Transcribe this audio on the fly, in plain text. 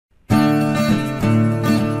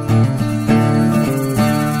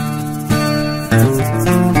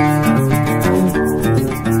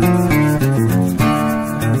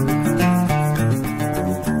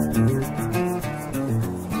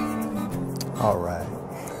Alright.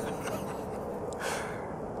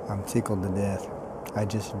 I'm tickled to death. I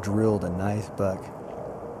just drilled a nice buck.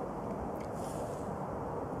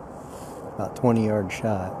 About 20-yard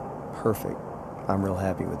shot. Perfect. I'm real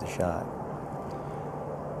happy with the shot.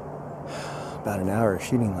 About an hour of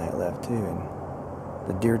shooting light left too, and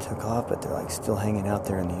the deer took off, but they're like still hanging out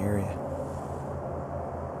there in the area.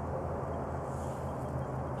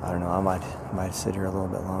 I don't know, I might sit here a little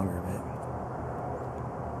bit longer, but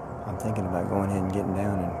I'm thinking about going ahead and getting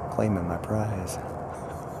down and claiming my prize.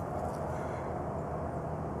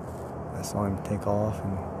 I saw him take off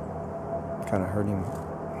and kind of heard him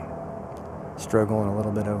struggling a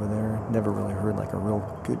little bit over there. Never really heard like a real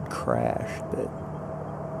good crash, but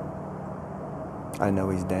I know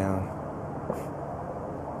he's down.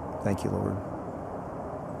 Thank you, Lord.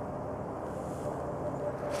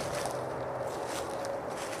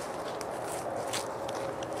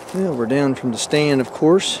 Well, we're down from the stand, of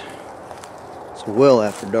course. It's well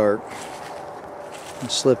after dark.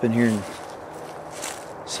 Let's slip in here and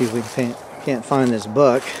see if we can't find this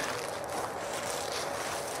buck.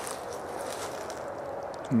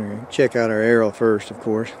 I'm gonna check out our arrow first, of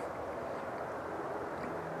course.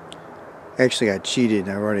 Actually, I cheated.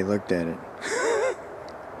 I've already looked at it.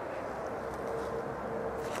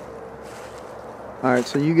 Alright,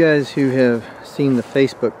 so you guys who have seen the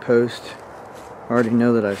Facebook post already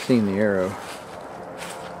know that I've seen the arrow,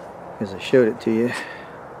 because I showed it to you.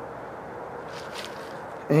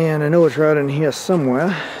 And I know it's right in here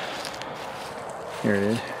somewhere. Here it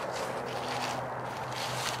is.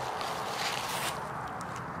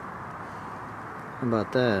 How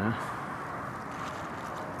about that, huh?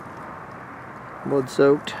 Blood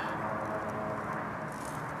soaked.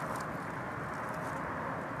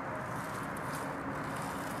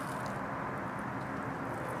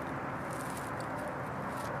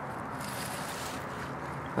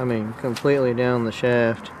 I mean, completely down the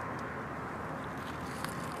shaft.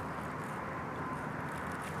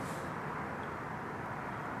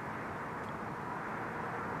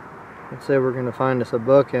 Let's say we're gonna find us a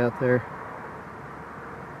buck out there.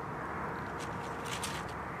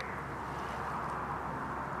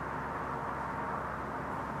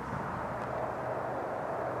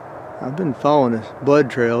 I've been following this blood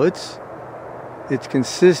trail. It's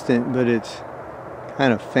consistent, but it's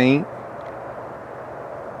kind of faint.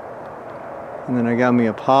 And then I got me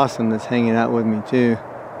a possum that's hanging out with me too.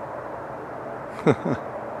 I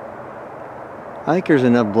think there's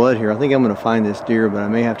enough blood here. I think I'm going to find this deer, but I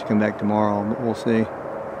may have to come back tomorrow, but we'll see.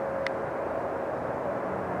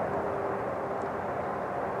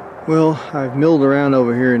 Well, I've milled around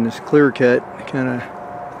over here in this clear cut, kind of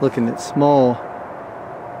looking at small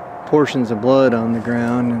portions of blood on the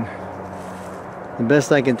ground, and the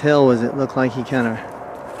best I can tell was it looked like he kind of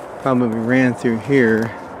probably ran through here.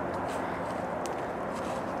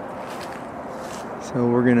 So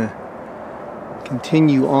we're gonna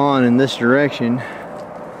continue on in this direction,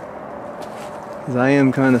 because I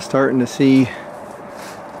am kind of starting to see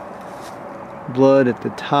blood at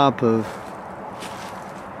the top of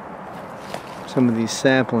some of these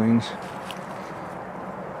saplings.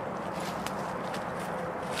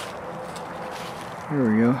 There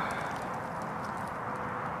we go.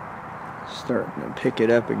 Starting to pick it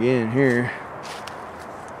up again here.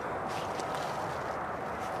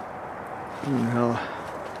 I don't know how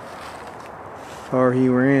far he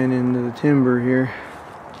ran into the timber here.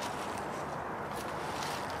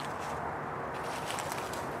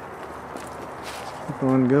 Keep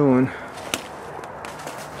on going.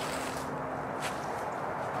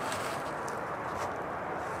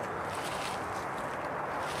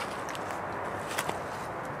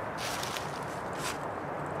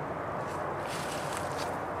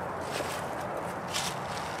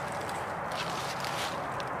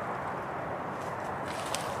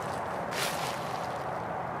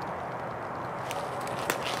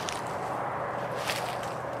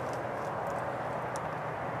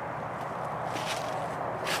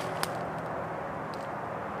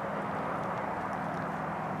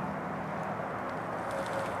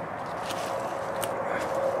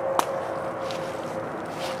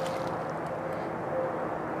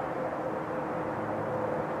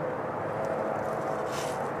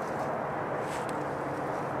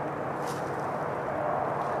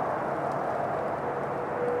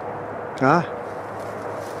 Ah,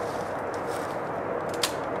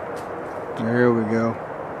 there we go.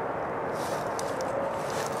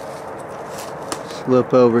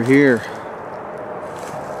 Slip over here.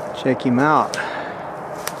 Check him out.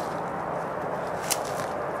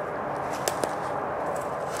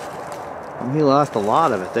 He lost a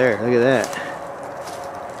lot of it there. Look at that.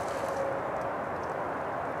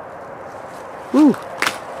 Woo!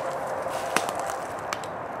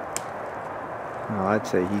 Oh, I'd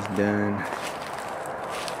say he's done.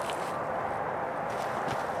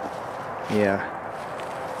 Yeah,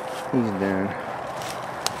 he's done.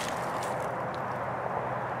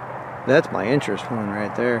 That's my interest one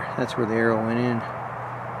right there. That's where the arrow went in.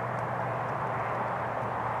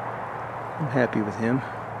 I'm happy with him.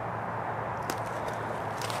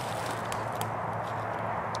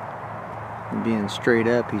 And being straight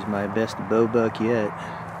up, he's my best bow buck yet.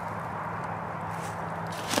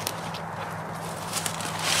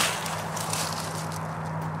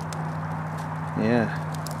 Yeah.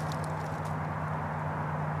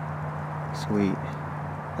 Sweet.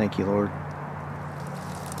 Thank you, Lord.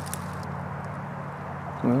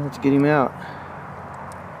 Well, let's get him out.